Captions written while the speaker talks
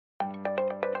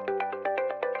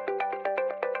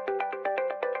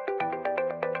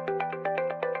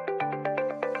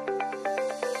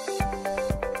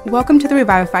Welcome to the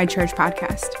Revivify Church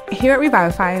podcast. Here at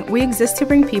Revivify, we exist to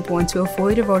bring people into a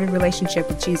fully devoted relationship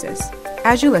with Jesus.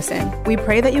 As you listen, we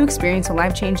pray that you experience a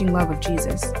life-changing love of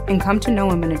Jesus and come to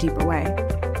know him in a deeper way.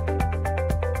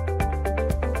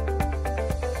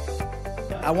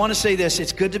 I want to say this.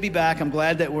 It's good to be back. I'm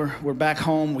glad that we're back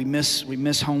home. We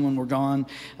miss home when we're gone.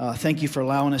 Thank you for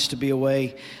allowing us to be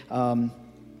away.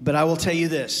 But I will tell you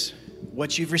this.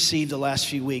 What you've received the last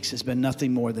few weeks has been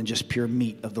nothing more than just pure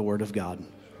meat of the Word of God.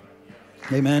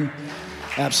 Amen?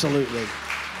 Absolutely.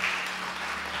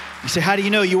 You say, how do you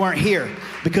know you weren't here?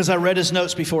 Because I read his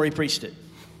notes before he preached it.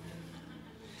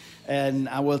 And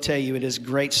I will tell you, it is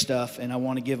great stuff. And I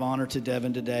want to give honor to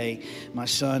Devin today, my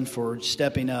son, for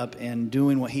stepping up and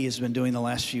doing what he has been doing the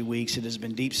last few weeks. It has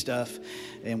been deep stuff,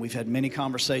 and we've had many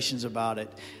conversations about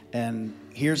it. And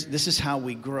this is how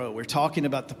we grow. We're talking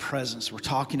about the presence. We're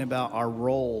talking about our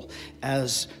role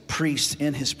as priests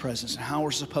in his presence and how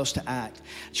we're supposed to act.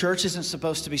 Church isn't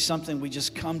supposed to be something we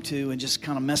just come to and just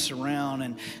kind of mess around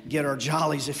and get our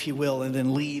jollies, if you will, and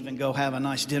then leave and go have a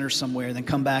nice dinner somewhere and then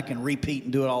come back and repeat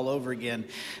and do it all over again.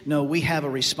 No, we have a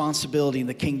responsibility in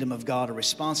the kingdom of God, a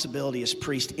responsibility as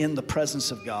priest in the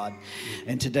presence of God.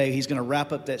 And today he's going to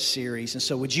wrap up that series. And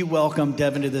so would you welcome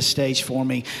Devin to this stage for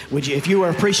me? Would you, if you are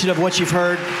appreciative of what you've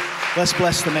heard, let's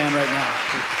bless the man right now.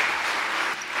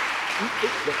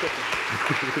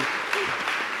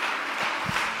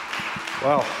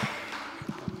 Wow.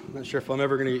 I'm not sure if I'm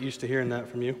ever going to get used to hearing that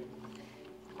from you.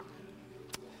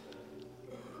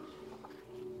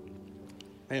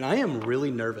 And I am really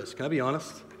nervous. Can I be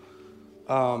honest?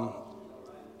 I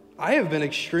have been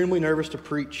extremely nervous to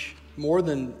preach, more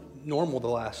than normal the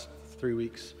last 3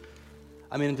 weeks.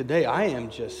 I mean, today I am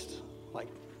just like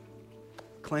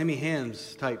clammy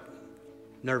hands type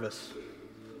nervous.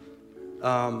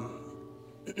 But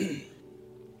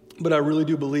I really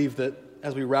do believe that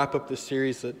as we wrap up this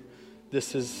series, that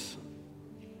this is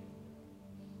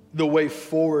the way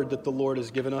forward that the Lord has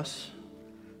given us.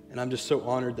 And I'm just so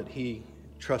honored that he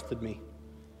trusted me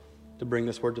to bring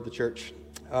this word to the church.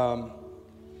 Well,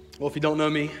 if you don't know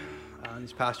me,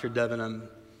 it's Pastor Devin. I'm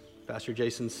Pastor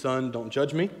Jason's son. Don't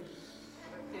judge me.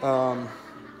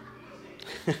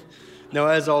 Now,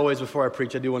 as always, before I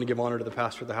preach, I do want to give honor to the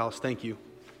pastor of the house. Thank you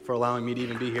for allowing me to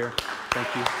even be here. Thank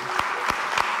you.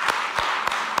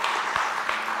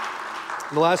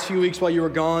 The last few weeks while you were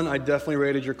gone, I definitely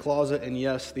raided your closet, and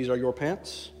yes, these are your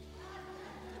pants.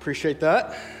 Appreciate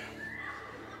that.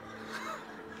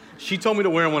 She told me to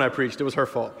wear them when I preached. It was her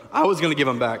fault. I was going to give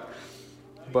them back.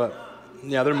 But,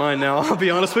 yeah, they're mine now. I'll be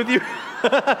honest with you.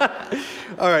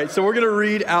 All right, so we're going to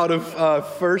read out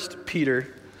of 1 Peter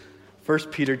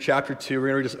chapter 2.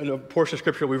 We're going to read a portion of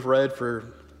Scripture we've read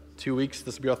for 2 weeks.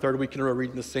 This will be our third week in a row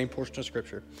reading the same portion of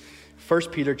Scripture. 1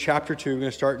 Peter chapter 2, we're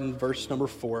going to start in verse number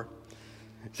 4.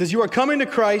 It says, "You are coming to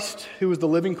Christ, who is the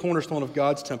living cornerstone of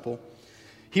God's temple.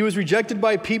 He was rejected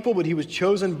by people, but he was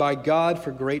chosen by God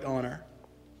for great honor.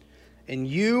 And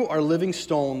you are living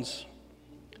stones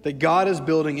that God is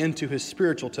building into his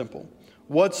spiritual temple.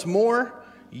 What's more,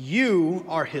 you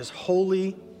are his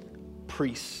holy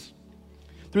priests.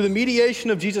 Through the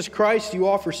mediation of Jesus Christ, you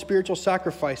offer spiritual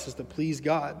sacrifices that please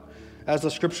God. As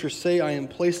the scriptures say, I am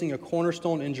placing a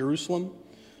cornerstone in Jerusalem,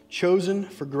 chosen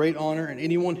for great honor, and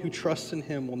anyone who trusts in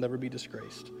him will never be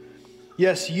disgraced.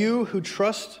 Yes, you who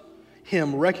trust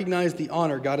him recognize the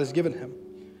honor God has given him.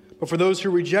 But for those who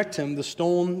reject him, the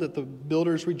stone that the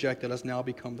builders rejected has now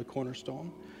become the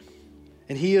cornerstone.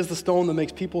 And he is the stone that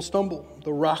makes people stumble,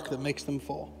 the rock that makes them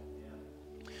fall.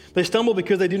 They stumble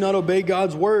because they do not obey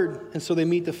God's word, and so they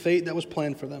meet the fate that was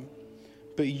planned for them.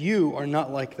 But you are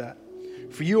not like that.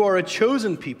 For you are a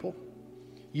chosen people.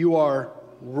 You are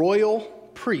royal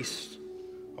priests,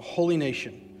 a holy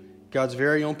nation, God's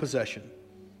very own possession.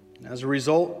 And as a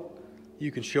result,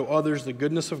 you can show others the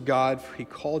goodness of God, for he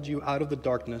called you out of the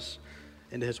darkness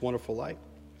into his wonderful light."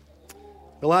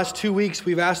 The last 2 weeks,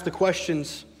 we've asked the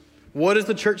questions, what is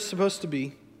the church supposed to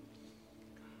be?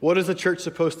 What is the church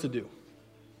supposed to do?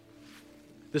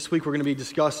 This week, we're going to be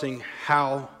discussing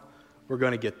how we're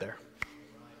going to get there.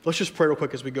 Let's just pray real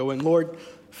quick as we go in. Lord,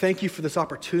 thank you for this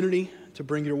opportunity to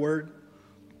bring your word.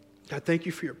 God, thank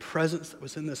you for your presence that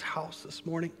was in this house this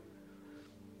morning.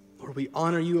 Lord, we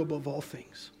honor you above all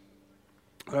things.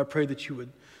 Lord, I pray that you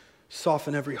would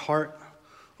soften every heart,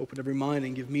 open every mind,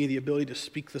 and give me the ability to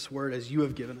speak this word as you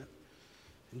have given it.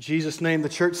 In Jesus' name, the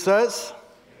church says,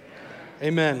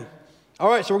 Amen. All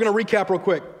right, so we're going to recap real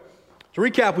quick. To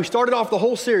recap, we started off the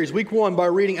whole series, week 1, by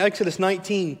reading Exodus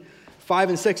 19, 5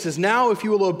 and 6 says, "Now if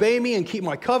you will obey me and keep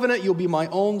my covenant, you'll be my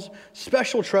own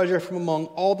special treasure from among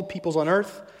all the peoples on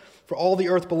earth, for all the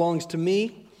earth belongs to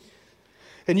me.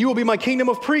 And you will be my kingdom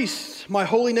of priests, my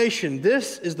holy nation.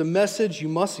 This is the message you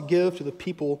must give to the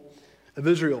people of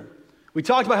Israel. We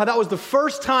talked about how that was the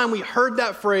first time we heard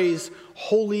that phrase,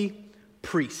 holy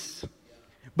priests.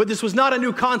 But this was not a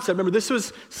new concept. Remember, this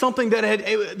was something that had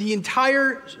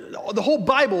the whole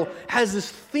Bible has this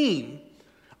theme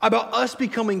about us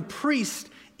becoming priests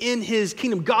in his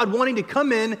kingdom. God wanting to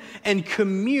come in and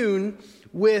commune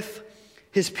with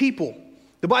his people.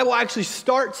 The Bible actually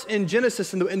starts in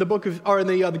Genesis in the book of, or in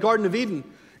the Garden of Eden.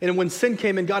 And when sin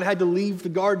came in, God had to leave the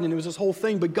garden, and it was this whole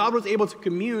thing. But God was able to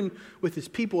commune with his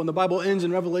people. And the Bible ends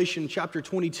in Revelation chapter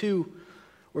 22,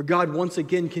 where God once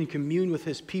again can commune with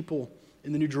his people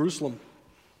in the New Jerusalem.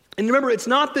 And remember, it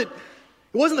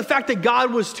wasn't the fact that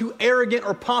God was too arrogant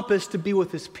or pompous to be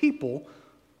with his people.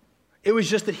 It was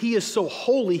just that he is so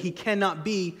holy, he cannot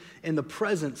be in the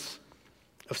presence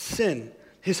of sin.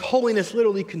 His holiness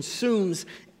literally consumes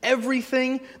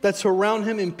everything that's around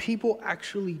him, and people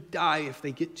actually die if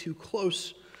they get too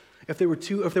close, if they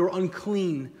were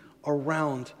unclean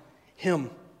around him.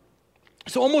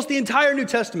 So almost the entire New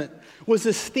Testament was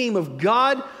this theme of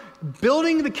God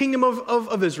building the kingdom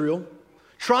of Israel,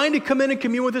 trying to come in and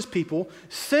commune with his people.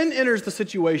 Sin enters the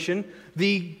situation,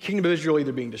 the kingdom of Israel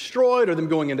either being destroyed or them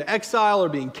going into exile or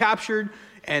being captured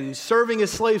and serving as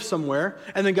slaves somewhere.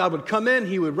 And then God would come in,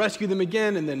 he would rescue them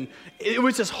again. And then it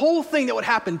was this whole thing that would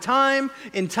happen time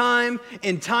and time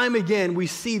and time again. We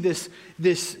see this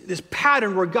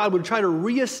pattern where God would try to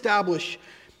reestablish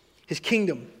his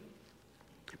kingdom.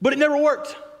 But it never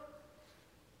worked.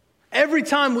 Every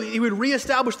time he would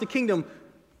reestablish the kingdom,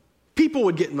 people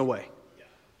would get in the way.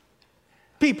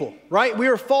 People, right? We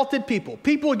are faulted people.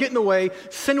 People would get in the way,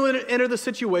 sin would enter the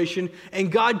situation,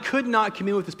 and God could not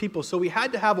commune with his people. So we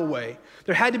had to have a way.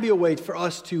 There had to be a way for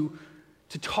us to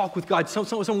talk with God,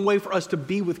 some way for us to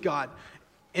be with God.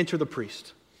 Enter the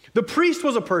priest. The priest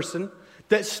was a person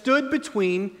that stood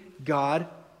between God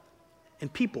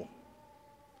and people.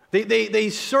 They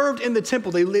served in the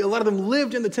temple. A lot of them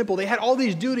lived in the temple. They had all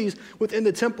these duties within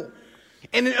the temple.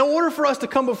 And in order for us to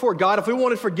come before God, if we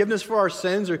wanted forgiveness for our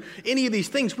sins or any of these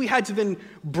things, we had to then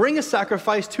bring a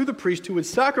sacrifice to the priest who would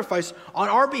sacrifice on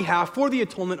our behalf for the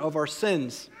atonement of our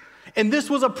sins. And this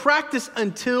was a practice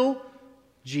until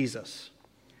Jesus.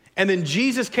 And then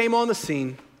Jesus came on the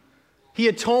scene. He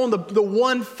atoned the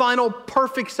one final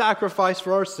perfect sacrifice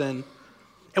for our sin.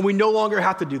 And we no longer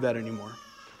have to do that anymore.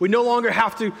 We no longer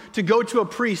have to go to a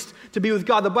priest to be with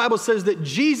God. The Bible says that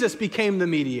Jesus became the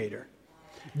mediator.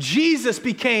 Jesus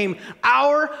became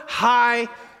our high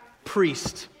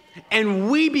priest,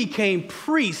 and we became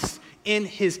priests in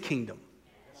his kingdom.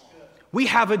 We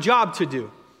have a job to do.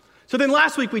 So then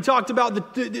last week we talked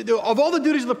about of all the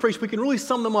duties of the priest, we can really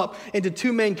sum them up into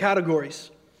two main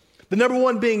categories. The number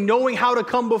one being knowing how to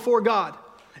come before God.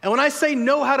 And when I say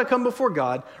know how to come before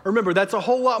God, remember, that's a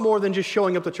whole lot more than just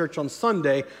showing up to church on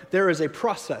Sunday. There is a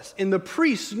process. And the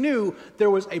priests knew there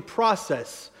was a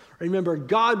process. Remember,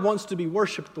 God wants to be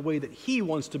worshiped the way that he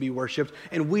wants to be worshiped,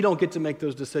 and we don't get to make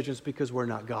those decisions because we're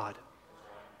not God.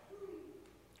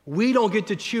 We don't get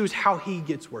to choose how he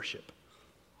gets worship.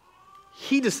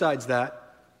 He decides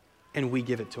that, and we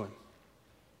give it to him.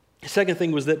 The second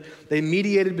thing was that they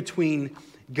mediated between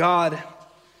God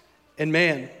and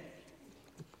man.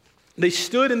 They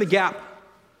stood in the gap.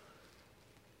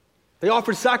 They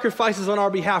offered sacrifices on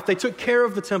our behalf. They took care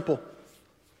of the temple.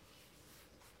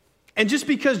 And just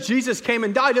because Jesus came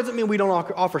and died doesn't mean we don't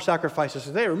offer sacrifices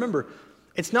today. Remember,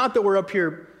 it's not that we're up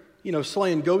here,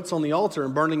 slaying goats on the altar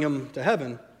and burning them to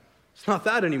heaven. It's not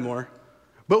that anymore.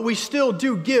 But we still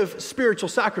do give spiritual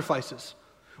sacrifices.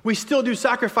 We still do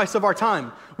sacrifice of our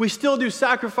time. We still do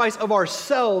sacrifice of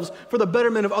ourselves for the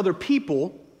betterment of other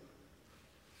people.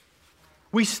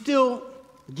 We still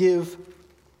give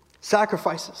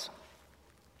sacrifices.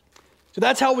 So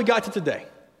that's how we got to today.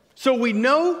 So we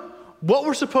know what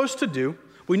we're supposed to do.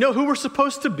 We know who we're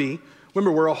supposed to be.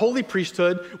 Remember, we're a holy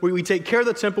priesthood. We take care of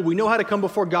the temple. We know how to come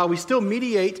before God. We still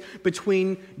mediate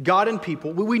between God and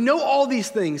people. We know all these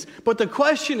things. But the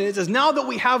question is now that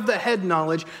we have the head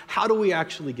knowledge, how do we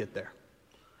actually get there?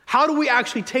 How do we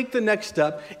actually take the next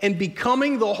step in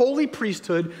becoming the holy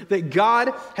priesthood that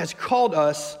God has called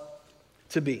us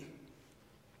to be?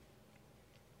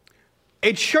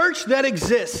 A church that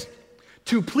exists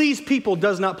to please people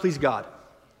does not please God.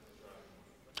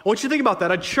 I want you to think about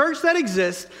that. A church that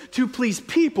exists to please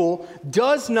people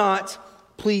does not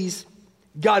please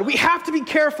God. We have to be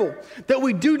careful that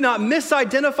we do not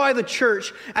misidentify the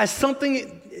church as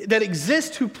something that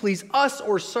exists to please us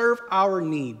or serve our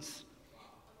needs.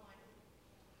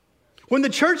 When the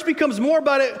church becomes more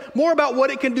about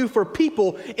what it can do for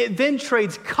people, it then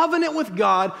trades covenant with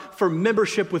God for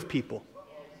membership with people.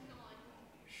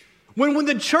 When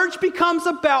the church becomes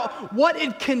about what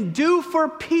it can do for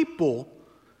people,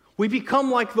 we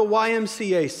become like the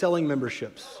YMCA selling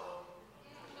memberships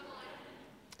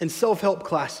and self-help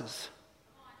classes.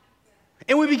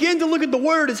 And we begin to look at the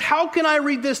word as, how can I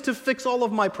read this to fix all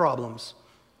of my problems?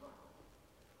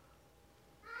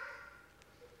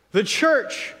 The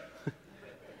church,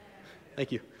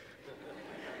 thank you.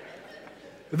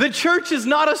 The church is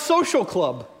not a social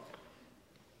club.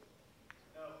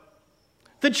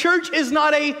 The church is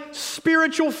not a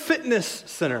spiritual fitness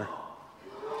center.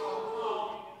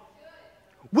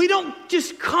 We don't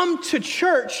just come to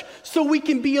church so we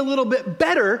can be a little bit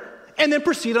better and then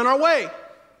proceed on our way.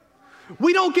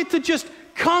 We don't get to just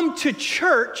come to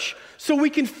church so we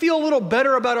can feel a little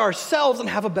better about ourselves and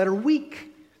have a better week.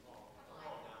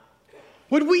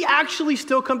 Would we actually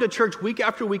still come to church week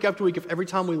after week after week if every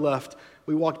time we left,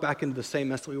 we walked back into the same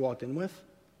mess that we walked in with?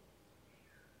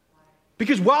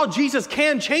 Because while Jesus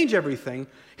can change everything,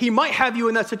 he might have you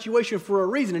in that situation for a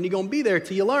reason, and you're going to be there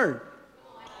till you learn.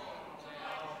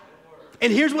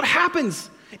 And here's what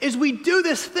happens, is we do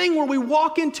this thing where we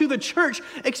walk into the church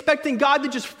expecting God to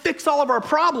just fix all of our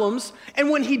problems,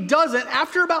 and when he doesn't,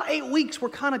 after about 8 weeks, we're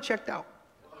kind of checked out.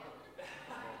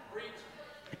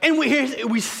 And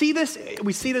we see this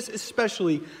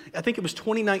especially, I think it was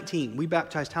 2019. We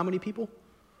baptized how many people?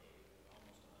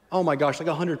 Oh my gosh, like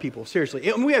 100 people, seriously.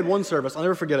 And we had one service, I'll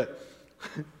never forget it.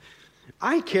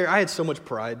 I had so much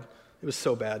pride. It was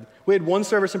so bad. We had one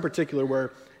service in particular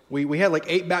where we had like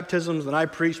 8 baptisms, and I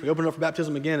preached. We opened up for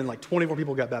baptism again, and like 24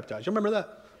 people got baptized. You remember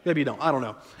that? Maybe you don't. I don't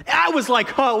know. And I was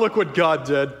like, oh, look what God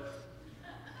did.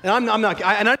 And I'm not,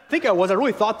 and I think I was. I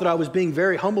really thought that I was being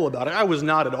very humble about it. I was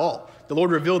not at all. The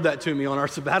Lord revealed that to me on our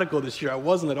sabbatical this year. I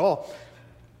wasn't at all.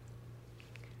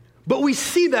 But we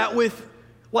see that with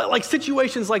like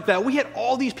situations like that. We had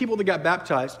all these people that got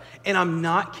baptized, and I'm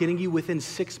not kidding you, within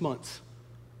 6 months.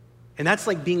 And that's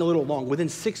like being a little long. Within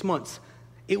 6 months,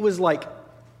 it was like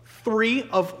 3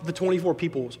 of the 24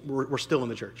 people were still in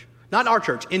the church. Not our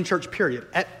church, in church period,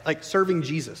 at like serving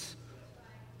Jesus.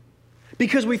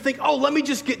 Because we think, oh, let me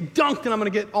just get dunked and I'm going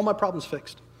to get all my problems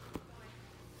fixed.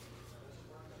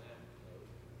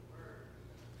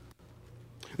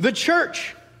 The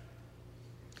church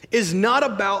is not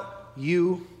about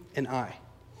you and I.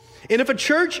 And if a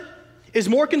church is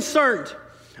more concerned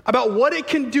about what it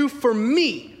can do for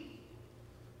me,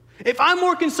 if I'm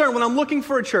more concerned when I'm looking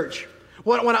for a church,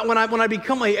 when I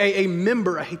become a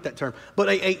member, I hate that term, but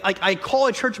I call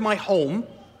a church my home,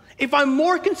 if I'm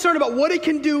more concerned about what it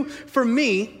can do for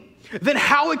me than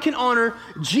how it can honor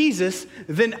Jesus,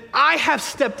 then I have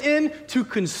stepped into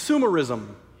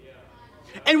consumerism.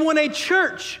 And when a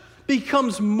church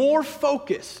becomes more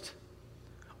focused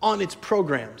on its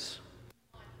programs,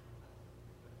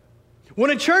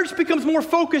 when a church becomes more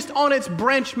focused on its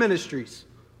branch ministries,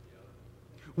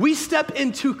 we step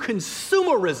into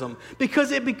consumerism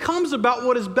because it becomes about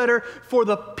what is better for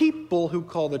the people who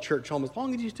call the church home. As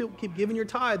long as you still keep giving your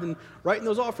tithe and writing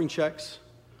those offering checks,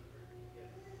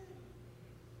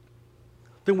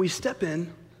 then we step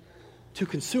in to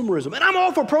consumerism. And I'm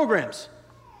all for programs.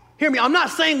 Hear me, I'm not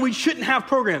saying we shouldn't have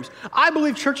programs. I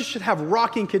believe churches should have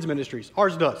rocking kids ministries.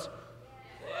 Ours does.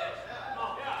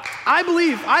 I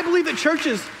believe that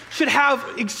churches should have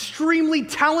extremely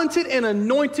talented and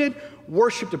anointed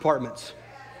worship departments.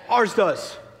 Ours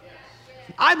does.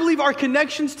 I believe our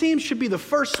connections team should be the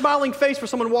first smiling face when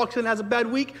someone walks in and has a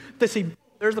bad week. They say,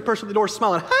 there's the person at the door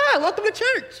smiling. Hi, welcome to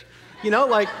church. You know,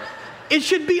 like, it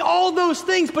should be all those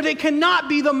things, but it cannot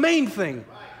be the main thing.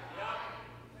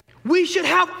 We should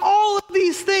have all of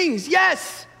these things,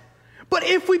 yes. But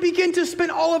if we begin to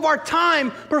spend all of our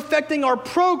time perfecting our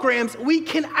programs, we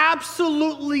can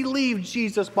absolutely leave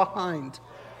Jesus behind.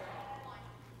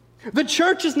 The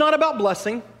church is not about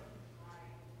blessing.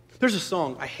 There's a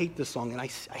song, I hate this song, and I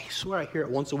swear I hear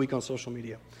it once a week on social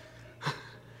media.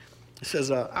 It says,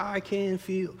 I can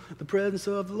feel the presence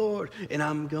of the Lord, and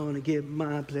I'm going to get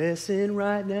my blessing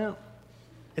right now.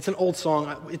 It's an old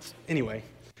song. Anyway,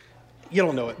 you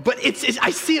don't know it. But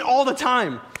I see it all the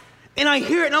time. And I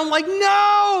hear it, and I'm like,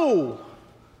 no!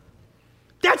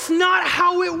 That's not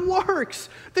how it works.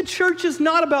 The church is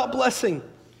not about blessing.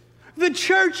 The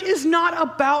church is not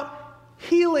about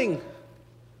healing.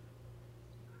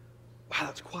 Wow,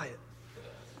 that's quiet.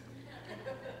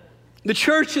 The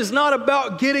church is not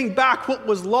about getting back what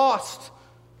was lost.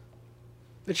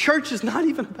 The church is not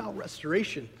even about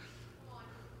restoration.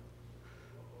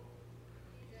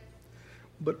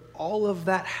 But all of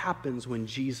that happens when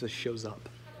Jesus shows up.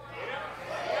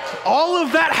 All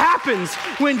of that happens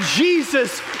when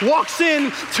Jesus walks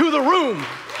into the room.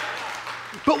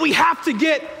 But we have to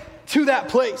get to that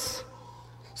place.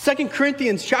 2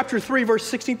 Corinthians chapter 3, verse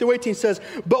 16 through 18 says,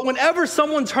 "But whenever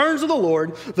someone turns to the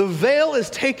Lord, the veil is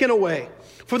taken away.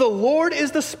 For the Lord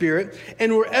is the Spirit,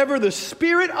 and wherever the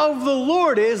Spirit of the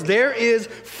Lord is, there is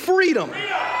freedom."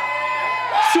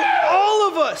 So all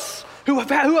of us who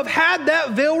have had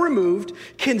that veil removed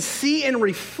can see and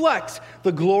reflect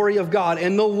the glory of God.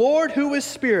 And the Lord, who is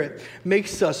Spirit,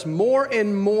 makes us more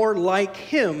and more like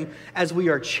Him as we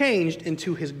are changed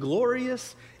into His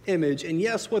glorious image. And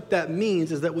yes, what that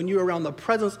means is that when you're around the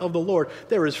presence of the Lord,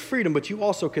 there is freedom, but you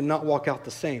also cannot walk out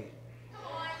the same.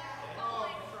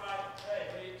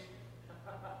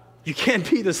 You can't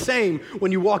be the same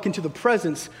when you walk into the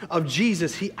presence of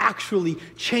Jesus. He actually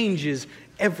changes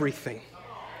everything.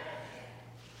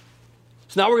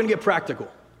 So now we're going to get practical.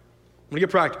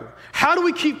 How do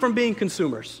we keep from being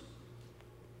consumers?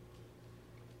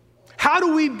 How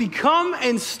do we become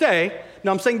and stay?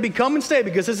 Now I'm saying become and stay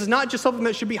because this is not just something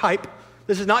that should be hype.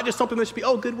 This is not just something that should be,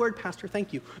 oh, good word, Pastor,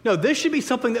 thank you. No, this should be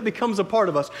something that becomes a part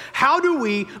of us. How do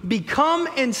we become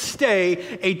and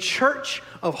stay a church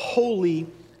of holy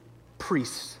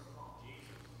priests?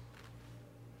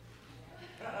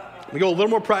 Let me go a little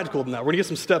more practical than that. We're going to get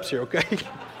some steps here, okay?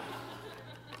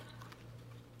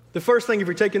 The first thing, if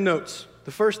you're taking notes,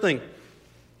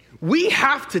 we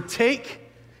have to take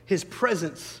His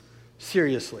presence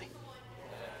seriously.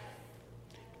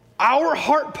 Our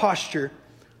heart posture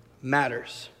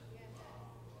matters.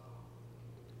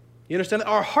 You understand that?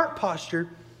 Our heart posture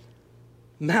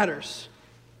matters.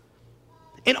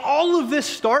 And all of this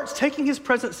starts, taking His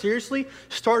presence seriously,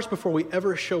 starts before we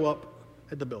ever show up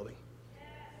at the building.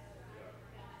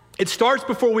 It starts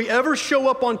before we ever show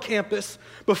up on campus,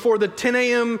 before the 10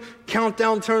 a.m.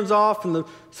 countdown turns off and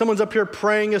someone's up here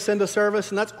praying us into service,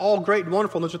 and that's all great and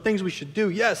wonderful, and those are things we should do,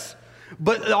 yes.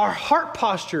 But our heart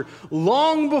posture,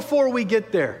 long before we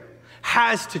get there,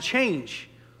 has to change.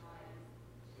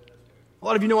 A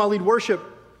lot of you know I lead worship,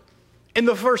 and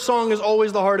the first song is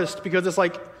always the hardest because it's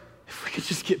like, if we could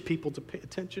just get people to pay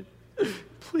attention,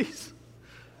 please.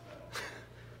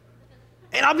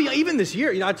 And even this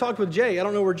year, I talked with Jay. I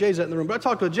don't know where Jay's at in the room, but I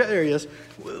talked with Jay. There he is.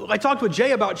 I talked with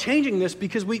Jay about changing this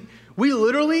because we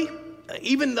literally,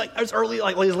 even as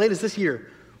late as this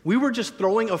year, we were just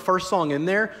throwing a first song in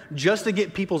there just to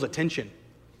get people's attention.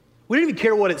 We didn't even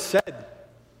care what it said.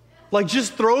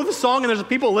 Just throw the song and there's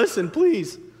people, listen,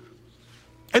 please.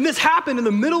 And this happened in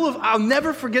the middle of, I'll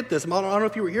never forget this. I don't know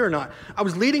if you were here or not. I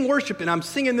was leading worship and I'm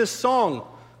singing this song.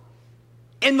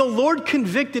 And the Lord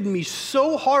convicted me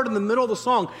so hard in the middle of the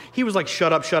song. He was like,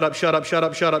 shut up, shut up, shut up, shut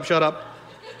up, shut up, shut up.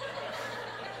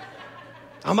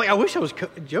 I'm like, I wish I was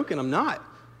joking. I'm not.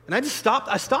 And I just stopped.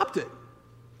 I stopped it.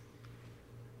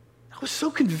 I was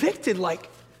so convicted.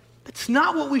 That's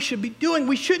not what we should be doing.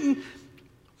 We should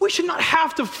not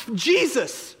have to,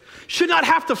 Jesus should not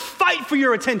have to fight for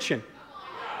your attention.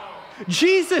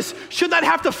 Jesus should not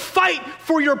have to fight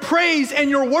for your praise and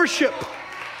your worship.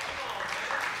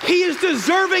 He is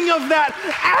deserving of that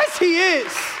as He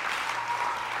is.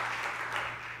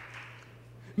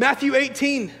 Matthew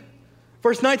 18,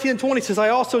 verse 19 and 20 says, I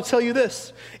also tell you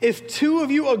this, if two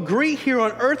of you agree here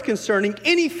on earth concerning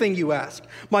anything you ask,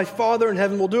 my Father in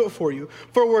heaven will do it for you.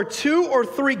 For where two or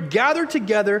three gather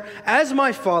together as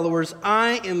my followers,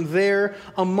 I am there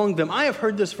among them. I have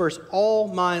heard this verse all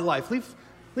my life.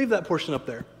 Leave that portion up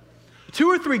there. Two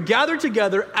or three gather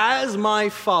together as my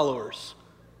followers.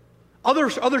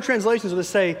 Other translations will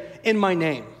say, in my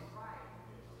name.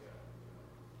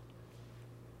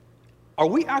 Are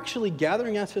we actually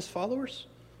gathering as His followers?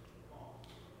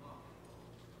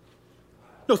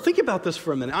 No, think about this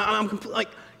for a minute.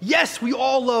 Yes, we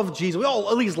all love Jesus. We all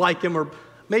at least like Him, or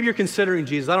maybe you're considering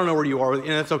Jesus. I don't know where you are, and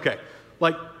that's okay.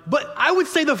 But I would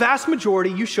say the vast majority,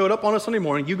 you showed up on a Sunday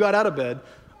morning, you got out of bed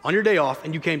on your day off,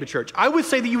 and you came to church. I would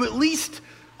say that you at least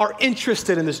are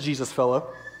interested in this Jesus fellow.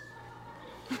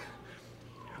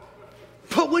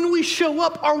 But when we show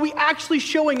up, are we actually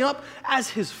showing up as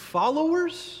His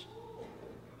followers?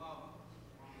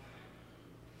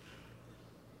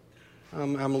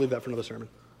 I'm going to leave that for another sermon.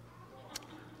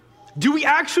 Do we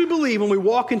actually believe when we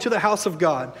walk into the house of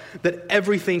God that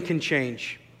everything can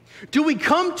change? Do we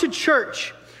come to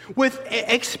church with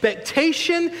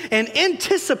expectation and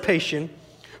anticipation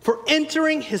for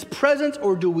entering His presence,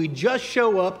 or do we just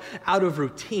show up out of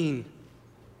routine?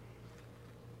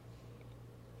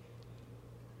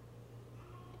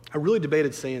 I really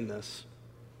debated saying this,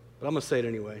 but I'm going to say it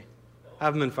anyway. I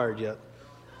haven't been fired yet.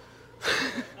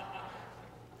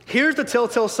 Here's the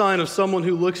telltale sign of someone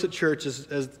who looks at church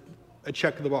as a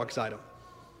check-the-box item.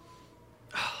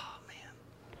 Oh, man.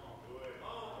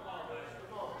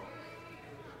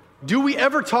 Do we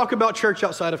ever talk about church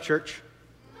outside of church?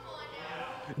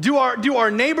 Do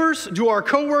our neighbors, do our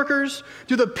coworkers,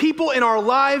 do the people in our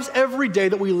lives every day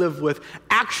that we live with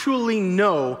actually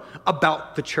know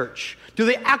about the church? Do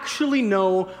they actually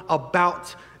know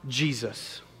about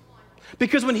Jesus?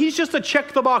 Because when he's just a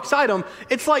check the box item,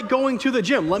 it's like going to the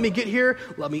gym. Let me get here,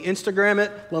 let me Instagram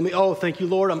it, oh, thank you,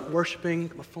 Lord, I'm worshiping,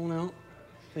 get my phone out.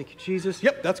 Thank you, Jesus.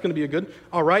 Yep, that's gonna be a good.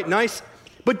 All right, nice.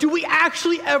 But do we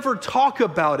actually ever talk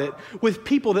about it with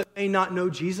people that may not know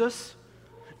Jesus?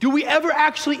 Do we ever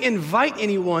actually invite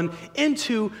anyone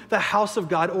into the house of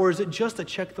God, or is it just a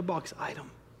check the box item?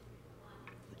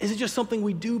 Is it just something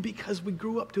we do because we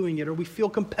grew up doing it or we feel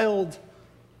compelled?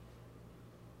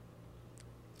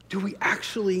 Do we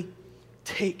actually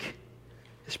take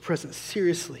his presence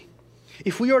seriously?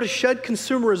 If we are to shed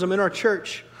consumerism in our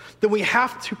church, then we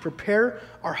have to prepare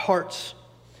our hearts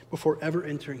before ever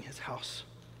entering his house.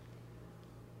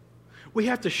 We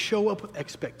have to show up with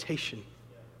expectation.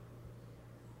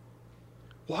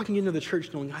 Walking into the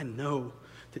church knowing, I know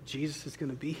that Jesus is going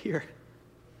to be here.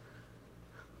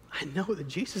 I know that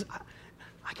Jesus,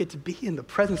 I get to be in the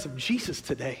presence of Jesus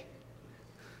today.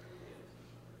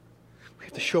 We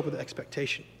have to show up with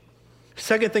expectation.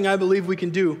 Second thing I believe we can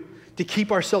do to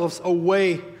keep ourselves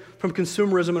away from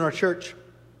consumerism in our church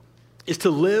is to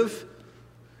live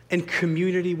in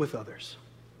community with others.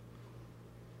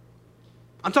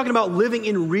 I'm talking about living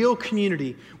in real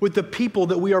community with the people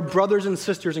that we are brothers and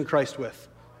sisters in Christ with.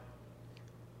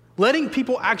 Letting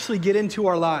people actually get into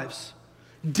our lives,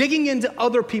 digging into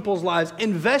other people's lives,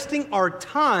 investing our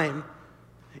time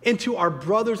into our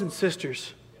brothers and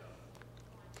sisters.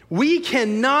 We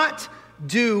cannot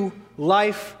do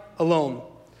life alone.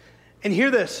 And hear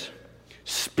this,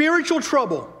 spiritual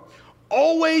trouble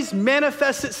always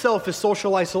manifests itself as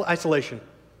social isolation.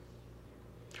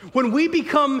 When we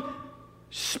become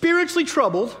spiritually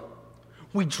troubled,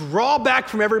 we draw back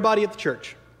from everybody at the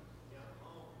church.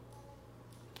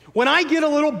 When I get a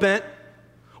little bent,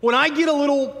 when I get a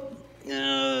little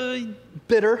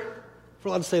bitter, if we're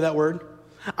allowed to say that word,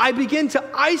 I begin to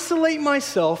isolate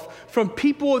myself from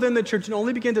people within the church and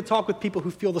only begin to talk with people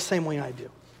who feel the same way I do.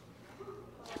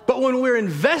 But when we're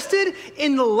invested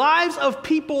in the lives of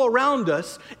people around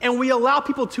us and we allow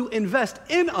people to invest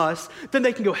in us, then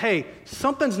they can go, hey,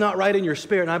 something's not right in your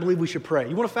spirit and I believe we should pray.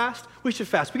 You want to fast? We should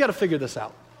fast. We got to figure this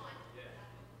out.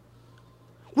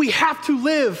 We have to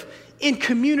live in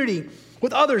community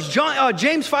with others.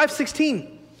 James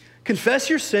 5:16, confess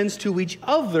your sins to each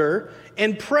other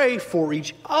and pray for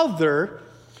each other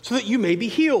so that you may be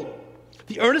healed.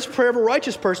 The earnest prayer of a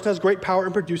righteous person has great power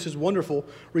and produces wonderful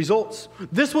results.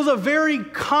 This was a very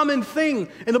common thing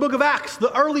in the book of Acts,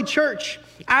 the early church.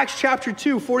 Acts chapter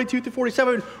 2, 42 to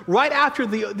 47, right after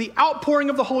the outpouring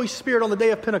of the Holy Spirit on the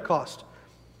day of Pentecost.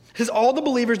 It says, all the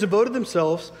believers devoted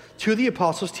themselves to the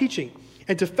apostles' teaching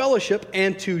and to fellowship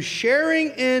and to sharing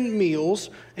in meals,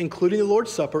 including the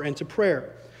Lord's Supper, and to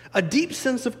prayer. A deep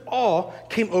sense of awe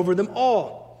came over them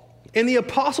all. And the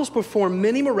apostles performed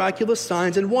many miraculous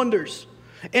signs and wonders.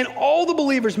 And all the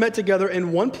believers met together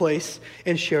in one place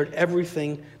and shared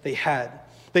everything they had.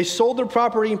 They sold their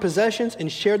property and possessions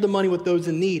and shared the money with those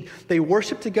in need. They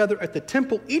worshiped together at the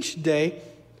temple each day,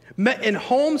 met in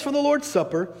homes for the Lord's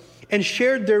Supper, and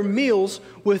shared their meals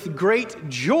with great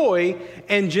joy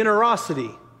and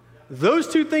generosity. Those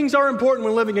two things are important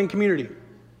when living in community.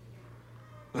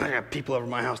 I got people over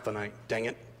my house tonight, dang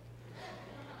it.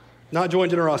 Not joy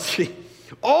and generosity.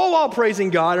 All while praising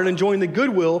God and enjoying the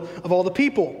goodwill of all the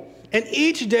people. And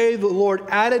each day the Lord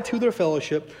added to their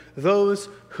fellowship those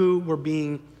who were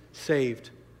being saved.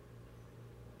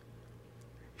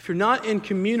 If you're not in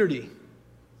community,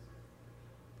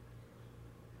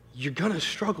 you're going to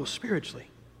struggle spiritually.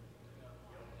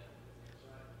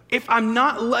 If I'm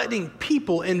not letting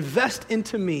people invest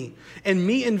into me and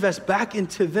me invest back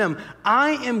into them,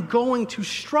 I am going to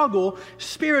struggle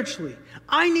spiritually.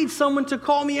 I need someone to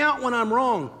call me out when I'm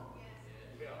wrong.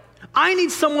 I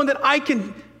need someone that I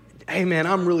can, hey man,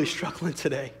 I'm really struggling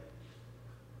today.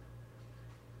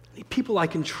 I need people I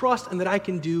can trust and that I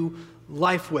can do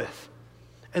life with.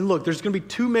 And look, there's going to be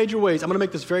two major ways. I'm going to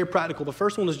make this very practical. The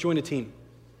first one is join a team.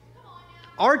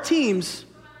 Our teams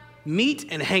meet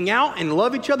and hang out and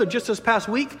love each other. Just this past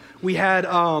week, we had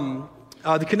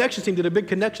the Connections team did a big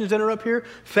Connections dinner up here,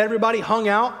 fed everybody, hung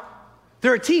out.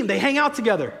 They're a team. They hang out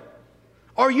together.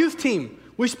 Our youth team,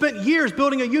 we spent years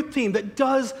building a youth team that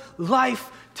does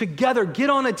life together. Get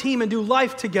on a team and do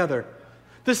life together.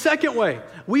 The second way,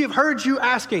 we have heard you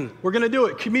asking, we're going to do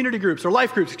it, community groups, or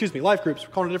life groups, life groups.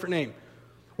 We're calling it a different name.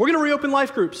 We're going to reopen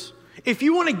life groups. If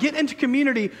you want to get into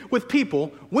community with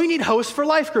people, we need hosts for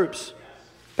life groups.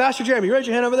 Pastor Jeremy, you raise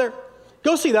your hand over there.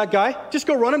 Go see that guy. Just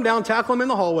go run him down, tackle him in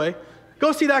the hallway.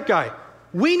 Go see that guy.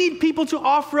 We need people to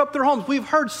offer up their homes. We've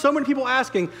heard so many people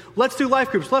asking, let's do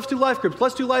life groups, let's do life groups,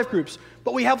 let's do life groups.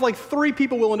 But we have like 3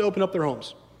 people willing to open up their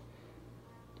homes.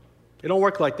 It don't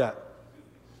work like that.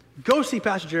 Go see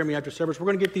Pastor Jeremy after service. We're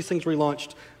going to get these things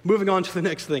relaunched. Moving on to the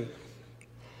next thing.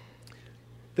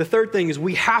 The third thing is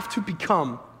we have to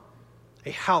become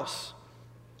a house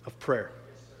of prayer.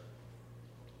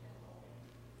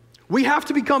 We have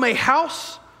to become a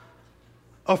house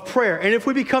of prayer. And if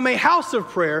we become a house of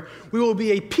prayer, we will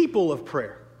be a people of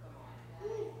prayer.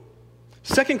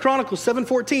 2 Chronicles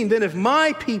 7:14, then if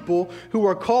my people who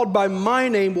are called by my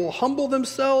name will humble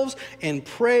themselves and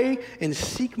pray and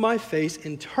seek my face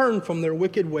and turn from their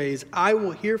wicked ways, I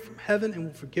will hear from heaven and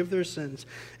will forgive their sins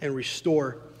and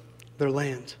restore their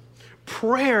land.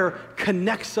 Prayer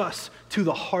connects us to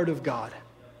the heart of God.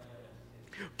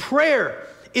 Prayer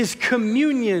is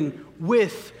communion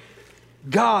with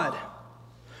God.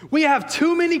 We have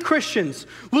too many Christians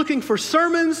looking for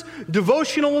sermons,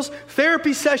 devotionals,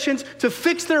 therapy sessions to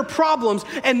fix their problems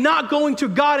and not going to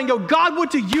God and go, God,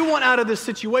 what do you want out of this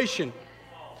situation?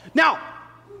 Now,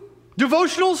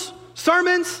 devotionals,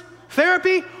 sermons,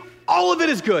 therapy, all of it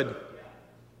is good.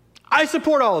 I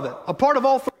support all of it. A part of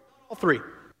all three.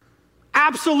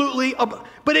 Absolutely.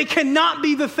 But it cannot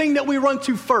be the thing that we run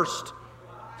to first.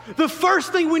 The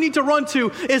first thing we need to run to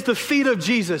is the feet of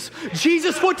Jesus.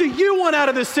 Jesus, what do you want out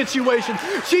of this situation?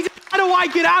 Jesus, how do I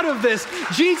get out of this?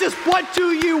 Jesus, what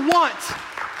do you want?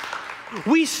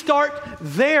 We start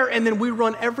there, and then we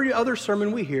run every other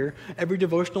sermon we hear, every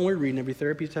devotional we read, and every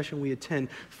therapy session we attend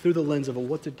through the lens of, well,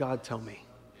 what did God tell me?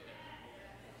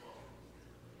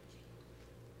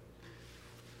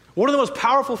 One of the most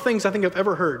powerful things I think I've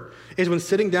ever heard is when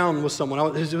sitting down with someone. I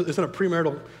was in a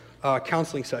premarital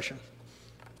counseling session.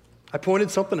 I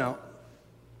pointed something out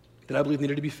that I believe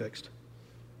needed to be fixed.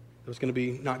 It was going to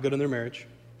be not good in their marriage.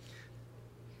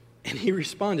 And he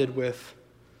responded with,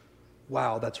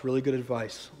 wow, that's really good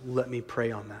advice. Let me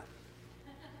pray on that.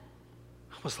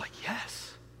 I was like,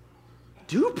 yes,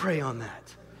 do pray on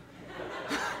that.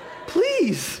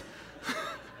 Please.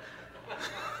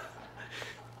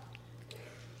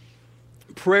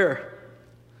 Prayer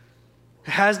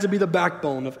has to be the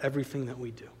backbone of everything that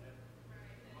we do.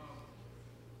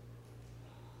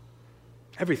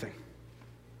 Everything.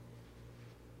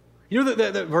 You know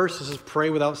that verse that says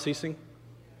pray without ceasing?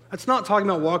 That's not talking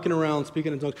about walking around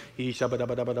speaking in tongues. No,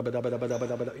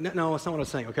 that's not what I'm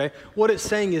saying, okay? What it's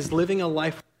saying is living a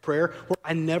life of prayer where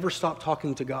I never stop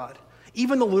talking to God.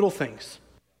 Even the little things.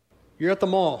 You're at the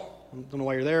mall. I don't know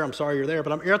why you're there. I'm sorry you're there,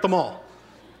 but you're at the mall.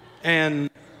 And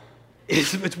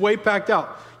it's way packed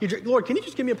out. Lord, can you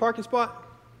just give me a parking spot?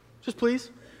 Just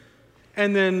please?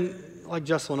 And then, like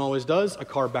Jesselyn always does, a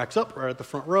car backs up right at the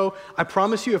front row. I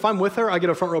promise you, if I'm with her, I get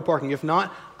a front row parking. If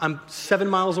not, I'm 7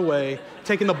 miles away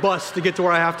taking the bus to get to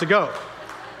where I have to go.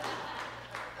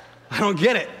 I don't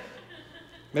get it.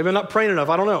 Maybe I'm not praying enough.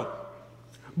 I don't know.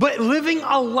 But living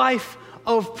a life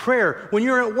of prayer, when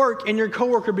you're at work and your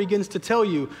coworker begins to tell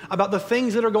you about the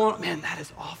things that are going on, man, that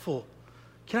is awful.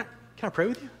 Can I pray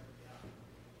with you?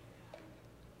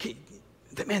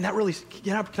 Can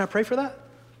I pray for that?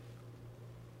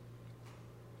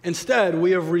 Instead,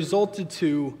 we have resulted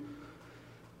to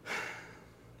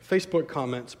Facebook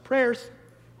comments, prayers,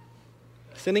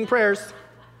 sending prayers,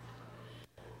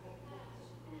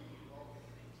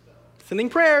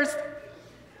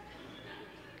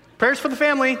 prayers for the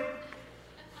family.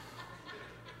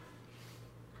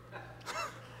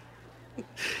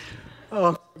 Oh,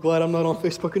 I'm glad I'm not on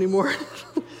Facebook anymore.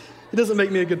 It doesn't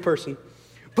make me a good person.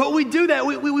 But we do that.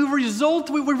 We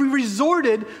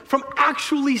resorted from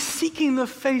actually seeking the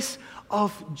face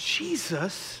of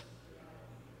Jesus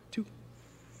to,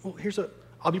 well,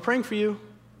 I'll be praying for you.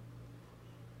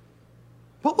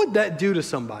 What would that do to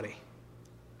somebody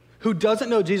who doesn't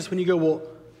know Jesus when you go, well,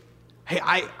 hey,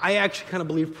 I actually kind of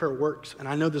believe prayer works, and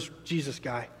I know this Jesus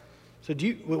guy. So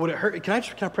would it hurt? Can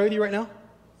I pray with you right now?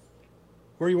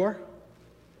 Where you are?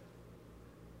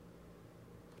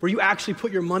 Where you actually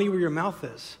put your money where your mouth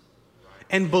is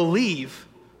and believe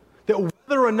that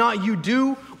whether or not you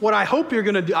do what I hope you're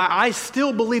going to do, I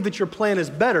still believe that your plan is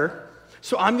better,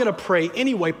 so I'm going to pray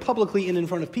anyway, publicly and in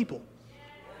front of people,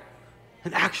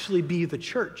 and actually be the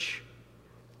church.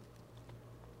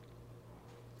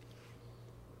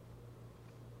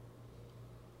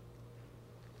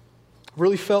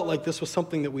 Really felt like this was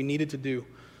something that we needed to do.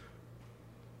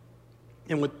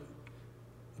 And with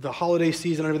the holiday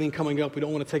season and everything coming up, we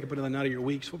don't want to take up another night of your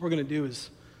weeks. What we're going to do is,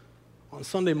 on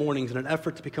Sunday mornings, in an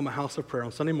effort to become a house of prayer,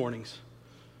 on Sunday mornings,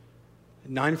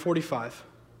 at 9:45,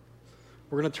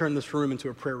 we're going to turn this room into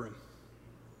a prayer room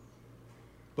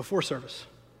before service.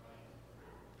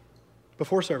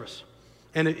 before service.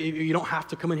 And you don't have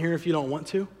to come in here if you don't want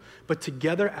to, but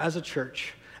together as a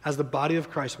church, as the body of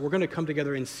Christ, we're going to come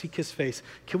together and seek his face.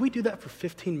 Can we do that for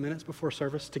 15 minutes before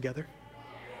service together?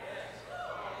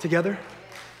 Together?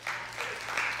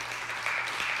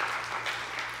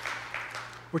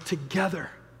 We're together.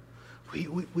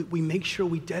 We make sure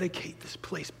we dedicate this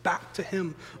place back to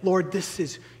him. Lord, this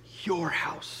is your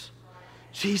house.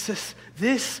 Jesus,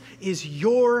 this is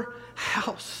your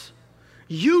house.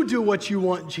 You do what you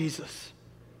want, Jesus.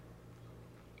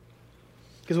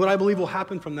 Because what I believe will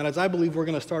happen from that is I believe we're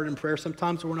going to start in prayer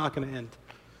sometimes, so we're not going to end.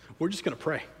 We're just going to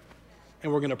pray.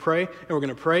 And we're going to pray, and we're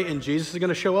going to pray, and Jesus is going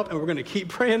to show up, and we're going to keep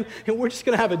praying, and we're just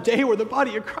going to have a day where the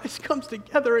body of Christ comes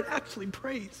together and actually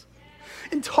prays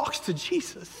and talks to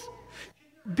Jesus.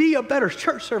 Be a better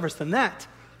church service than that.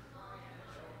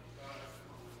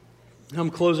 I'm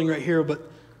closing right here,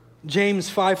 but James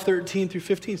 5:13 through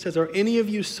 15 says, are any of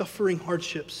you suffering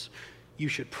hardships? You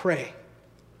should pray.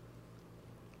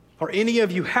 Are any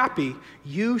of you happy?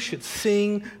 You should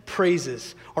sing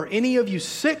praises. Are any of you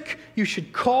sick? You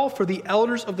should call for the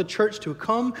elders of the church to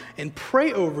come and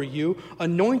pray over you,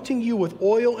 anointing you with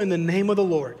oil in the name of the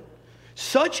Lord.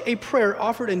 Such a prayer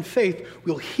offered in faith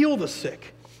will heal the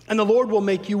sick, and the Lord will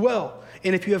make you well.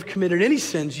 And if you have committed any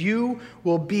sins, you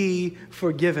will be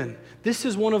forgiven. This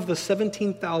is one of the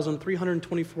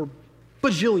 17,324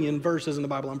 bajillion verses in the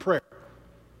Bible on prayer.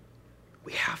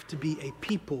 We have to be a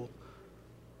people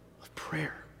of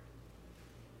prayer.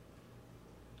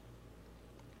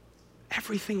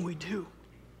 Everything we do.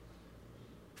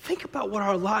 Think about what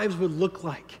our lives would look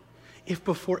like if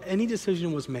before any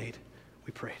decision was made,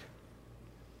 we prayed.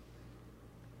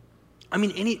 I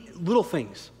mean, any little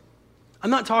things. I'm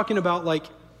not talking about like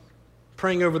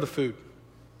praying over the food.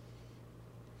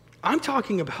 I'm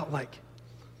talking about like,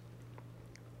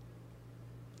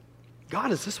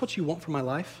 God, is this what you want for my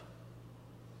life?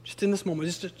 Just in this moment,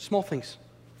 just small things.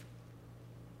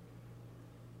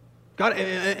 God,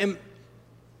 am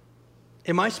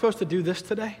I supposed to do this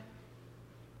today?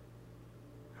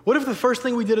 What if the first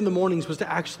thing we did in the mornings was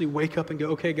to actually wake up and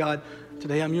go, okay, God,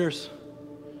 today I'm yours.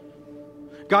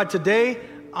 God, today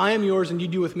I am yours and you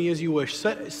do with me as you wish.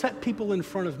 Set people in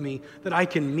front of me that I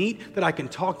can meet, that I can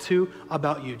talk to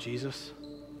about you, Jesus.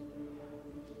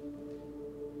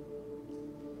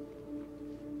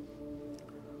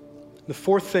 The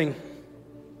fourth thing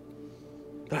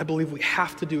that I believe we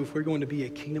have to do if we're going to be a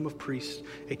kingdom of priests,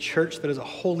 a church that is a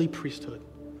holy priesthood,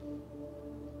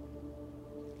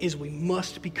 is we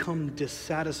must become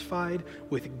dissatisfied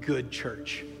with good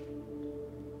church.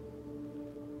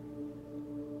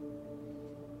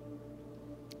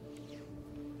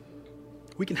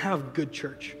 We can have good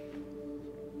church,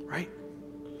 right?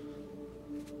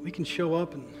 We can show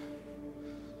up and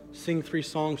sing 3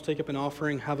 songs, take up an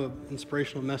offering, have an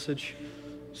inspirational message,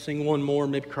 sing one more,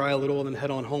 maybe cry a little, and then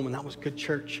head on home, and that was good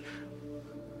church.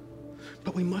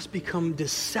 But we must become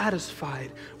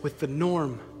dissatisfied with the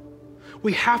norm.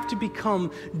 We have to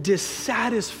become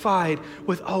dissatisfied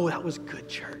with, oh, that was good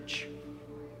church.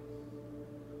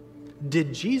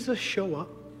 Did Jesus show up?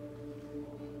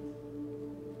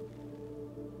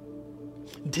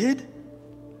 Did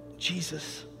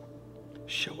Jesus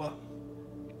show up?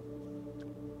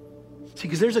 See,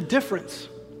 because there's a difference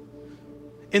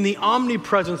in the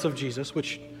omnipresence of Jesus,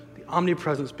 which the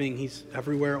omnipresence being he's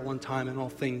everywhere at one time in all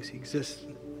things. He exists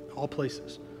in all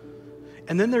places.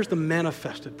 And then there's the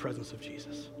manifested presence of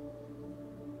Jesus.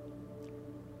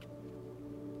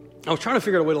 I was trying to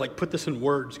figure out a way to like put this in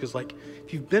words because like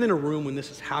if you've been in a room when this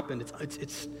has happened,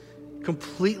 it's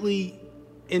completely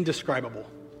indescribable.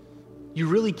 You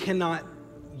really cannot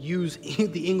use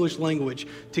the English language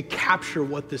to capture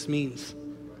what this means.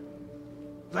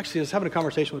 Actually, I was having a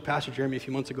conversation with Pastor Jeremy a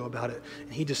few months ago about it,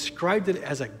 and he described it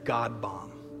as a God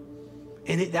bomb.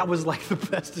 And that was like the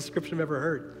best description I've ever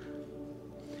heard.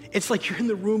 It's like you're in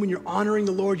the room and you're honoring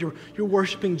the Lord, you're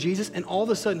worshiping Jesus, and all of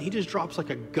a sudden he just drops like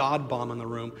a God bomb in the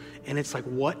room, and it's like,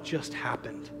 what just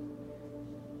happened?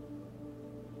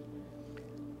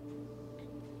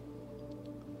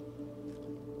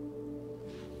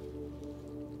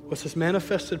 Was his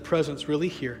manifested presence really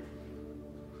here?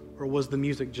 Or was the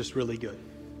music just really good?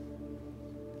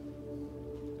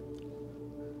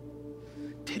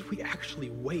 Did we actually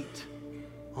wait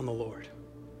on the Lord?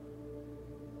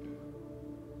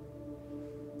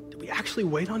 Did we actually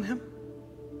wait on him?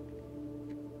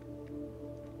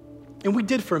 And we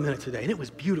did for a minute today, and it was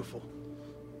beautiful.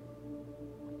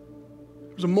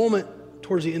 There was a moment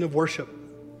towards the end of worship.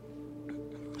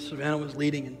 Savannah was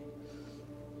leading, and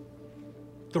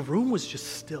the room was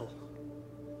just still.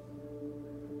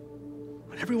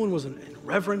 When everyone was in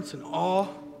reverence and awe.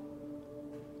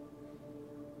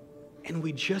 and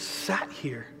we just sat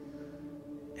here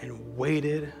and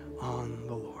waited on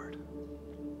the Lord.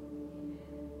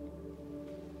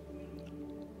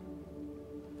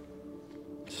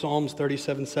 Psalms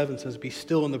 37:7 says, be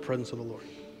still in the presence of the Lord.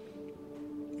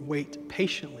 Wait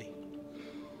patiently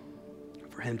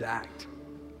for him to act.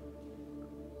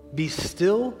 Be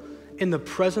still in the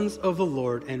presence of the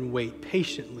Lord and wait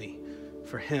patiently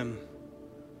for him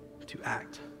to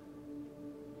act.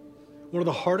 One of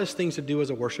the hardest things to do as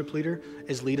a worship leader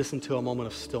is lead us into a moment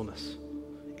of stillness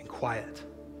and quiet,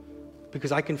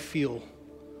 because I can feel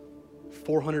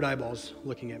 400 eyeballs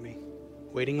looking at me,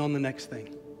 waiting on the next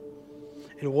thing.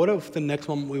 And what if the next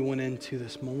moment we went into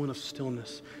this moment of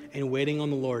stillness and waiting on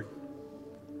the Lord,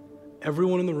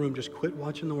 everyone in the room just quit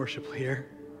watching the worship leader,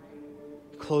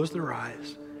 closed their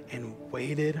eyes, and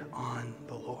waited on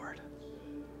the Lord.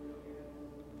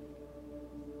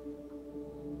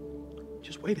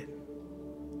 Just waited.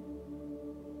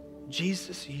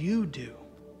 Jesus, you do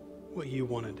what you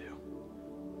want to do.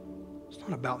 It's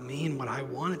not about me and what I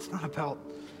want. It's not about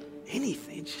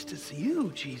anything. It's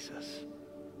you, Jesus.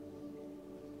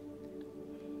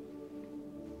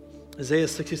 Isaiah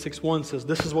 66:1 says,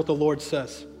 this is what the Lord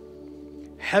says.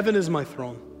 Heaven is my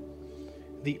throne.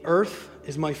 The earth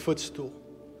is my footstool.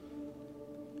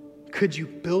 Could you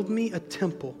build me a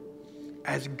temple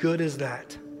as good as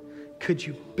that? Could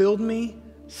you build me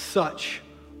such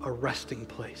a resting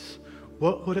place?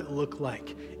 What would it look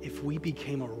like if we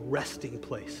became a resting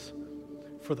place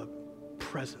for the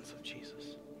presence of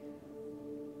Jesus?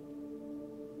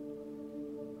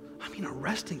 I mean, a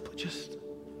resting place, just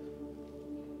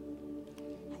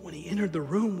when he entered the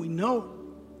room, we know.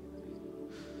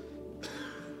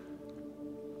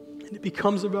 And it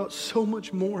becomes about so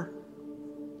much more.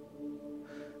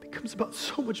 It becomes about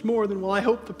so much more than, well, I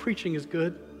hope the preaching is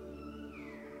good.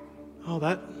 Oh,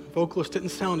 that vocalist didn't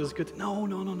sound as good. No,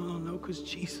 because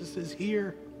Jesus is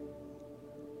here.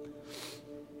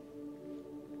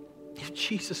 If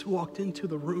Jesus walked into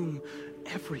the room,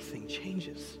 everything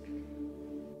changes.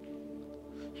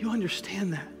 You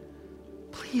understand that?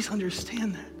 Please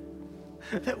understand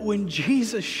that. That when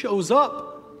Jesus shows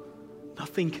up,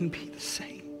 nothing can be the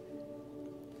same.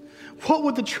 What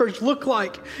would the church look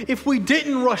like if we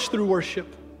didn't rush through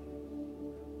worship?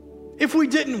 If we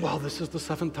didn't, well, this is the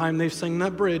 7th time they've sang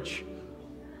that bridge.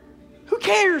 Who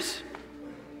cares?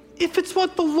 If it's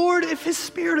what the Lord, if his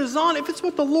Spirit is on, if it's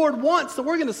what the Lord wants, then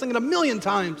we're going to sing it 1,000,000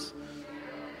 times.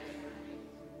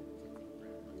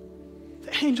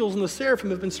 The angels and the seraphim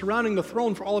have been surrounding the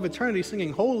throne for all of eternity,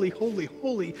 singing, holy, holy,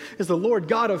 holy is the Lord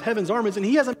God of heaven's armies, and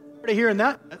he hasn't started hearing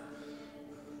that yet.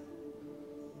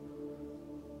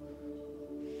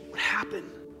 What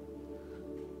happened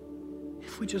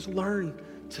if we just learn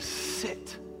to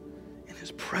sit in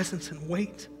his presence and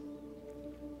wait?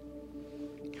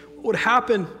 What would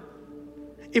happen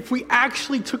if we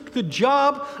actually took the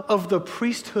job of the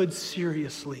priesthood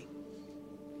seriously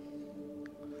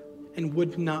and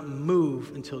would not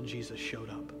move until Jesus showed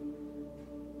up?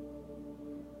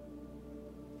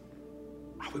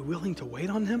 Are we willing to wait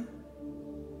on him?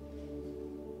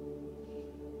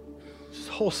 This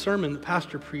whole sermon the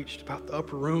pastor preached about the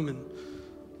upper room and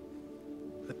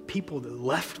the people that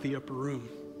left the upper room.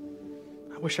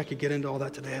 I wish I could get into all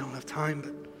that today. I don't have time,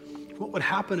 but what would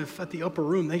happen if at the upper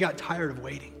room they got tired of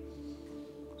waiting?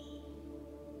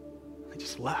 They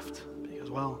just left because,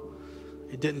 well,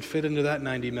 it didn't fit into that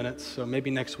 90 minutes, so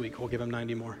maybe next week we'll give them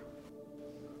 90 more.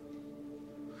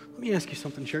 Let me ask you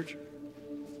something, church.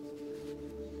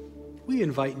 We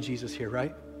invite Jesus here,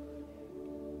 right?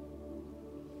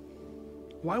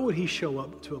 Why would he show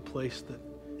up to a place that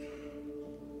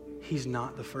he's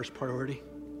not the first priority?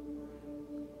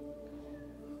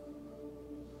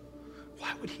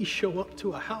 Why would he show up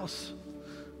to a house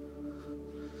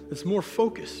that's more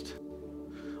focused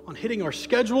on hitting our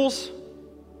schedules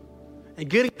and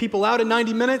getting people out in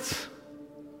 90 minutes?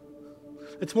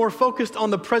 It's more focused on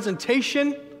the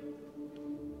presentation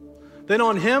than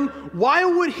on him? Why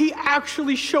would he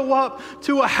actually show up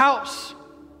to a house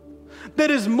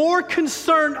that is more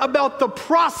concerned about the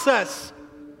process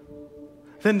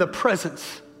than the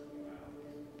presence?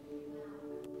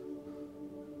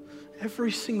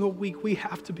 Every single week, we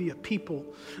have to be a people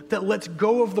that lets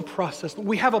go of the process.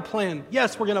 We have a plan.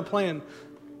 Yes, we're going to plan.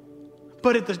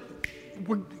 But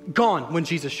we're gone when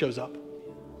Jesus shows up.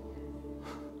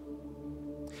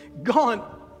 Gone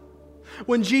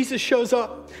when Jesus shows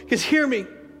up. Because hear me,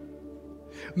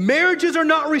 marriages are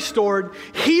not restored.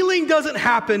 Healing doesn't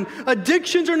happen.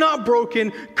 Addictions are not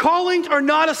broken. Callings are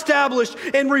not established.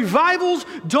 And revivals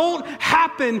don't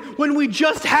happen when we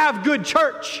just have good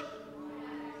church.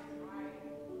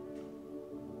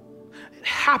 It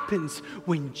happens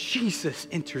when Jesus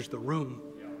enters the room.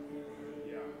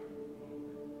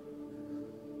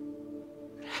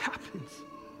 It happens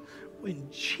when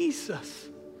Jesus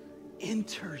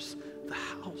enters the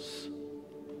house.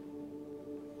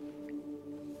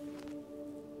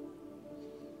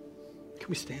 Can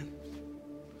we stand?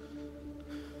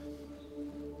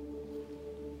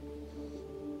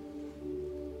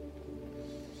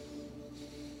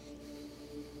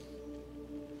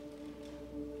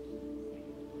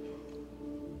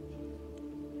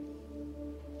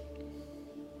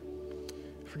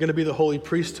 If we're going to be the holy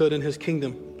priesthood in his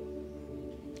kingdom,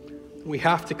 we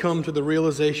have to come to the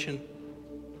realization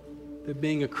that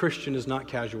being a Christian is not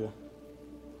casual.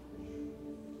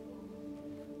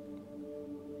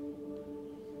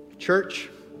 Church,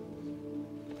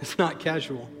 it's not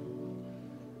casual.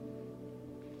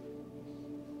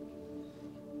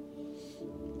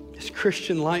 This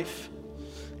Christian life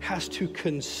has to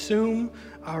consume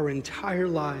our entire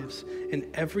lives, and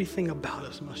everything about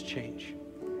us must change.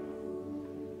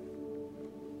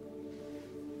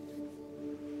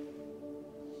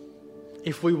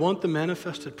 If we want the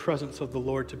manifested presence of the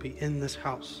Lord to be in this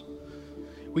house,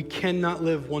 we cannot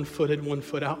live one foot in, one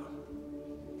foot out.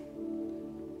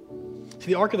 See,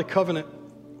 the Ark of the Covenant,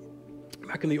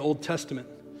 back in the Old Testament,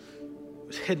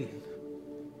 was hidden.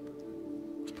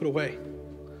 It was put away.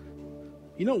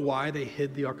 You know why they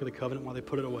hid the Ark of the Covenant, why they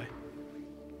put it away?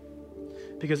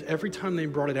 Because every time they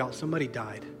brought it out, somebody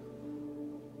died.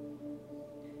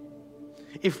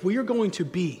 If we are going to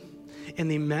be in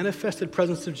the manifested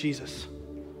presence of Jesus,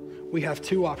 we have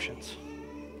two options: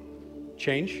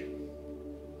 change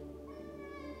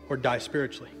or die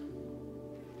spiritually.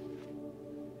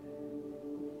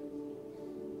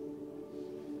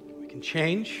 We can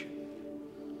change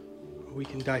or we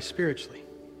can die spiritually.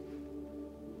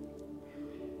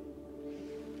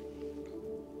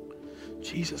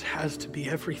 Jesus has to be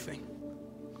everything.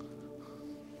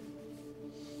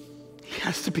 He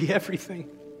has to be everything.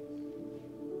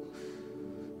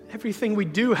 Everything we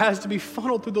do has to be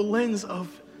funneled through the lens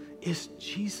of, is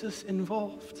Jesus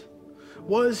involved?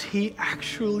 Was he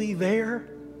actually there?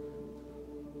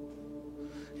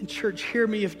 And church, hear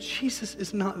me, if Jesus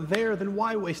is not there, then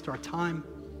why waste our time?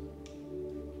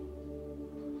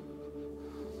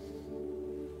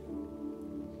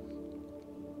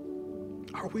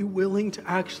 Are we willing to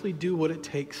actually do what it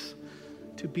takes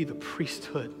to be the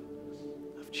priesthood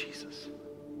of Jesus?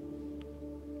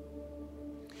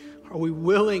 Are we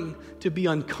willing to be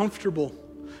uncomfortable,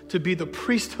 to be the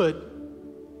priesthood?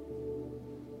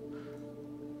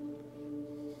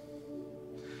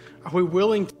 Are we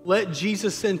willing to let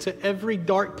Jesus into every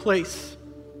dark place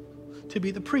to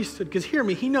be the priesthood? Because hear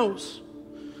me, he knows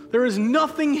there is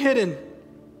nothing hidden.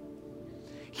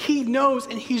 He knows,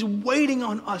 and he's waiting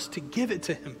on us to give it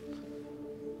to him.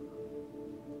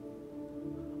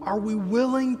 Are we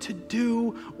willing to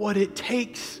do what it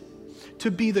takes to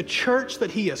be the church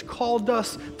that he has called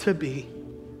us to be?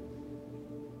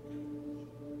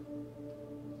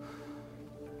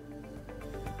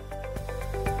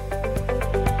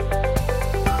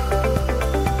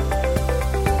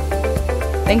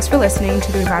 Thanks for listening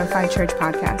to the Revivify Church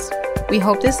podcast. We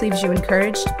hope this leaves you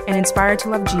encouraged and inspired to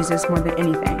love Jesus more than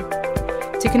anything.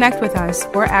 To connect with us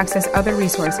or access other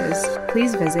resources,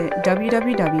 please visit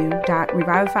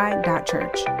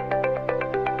www.revivify.church.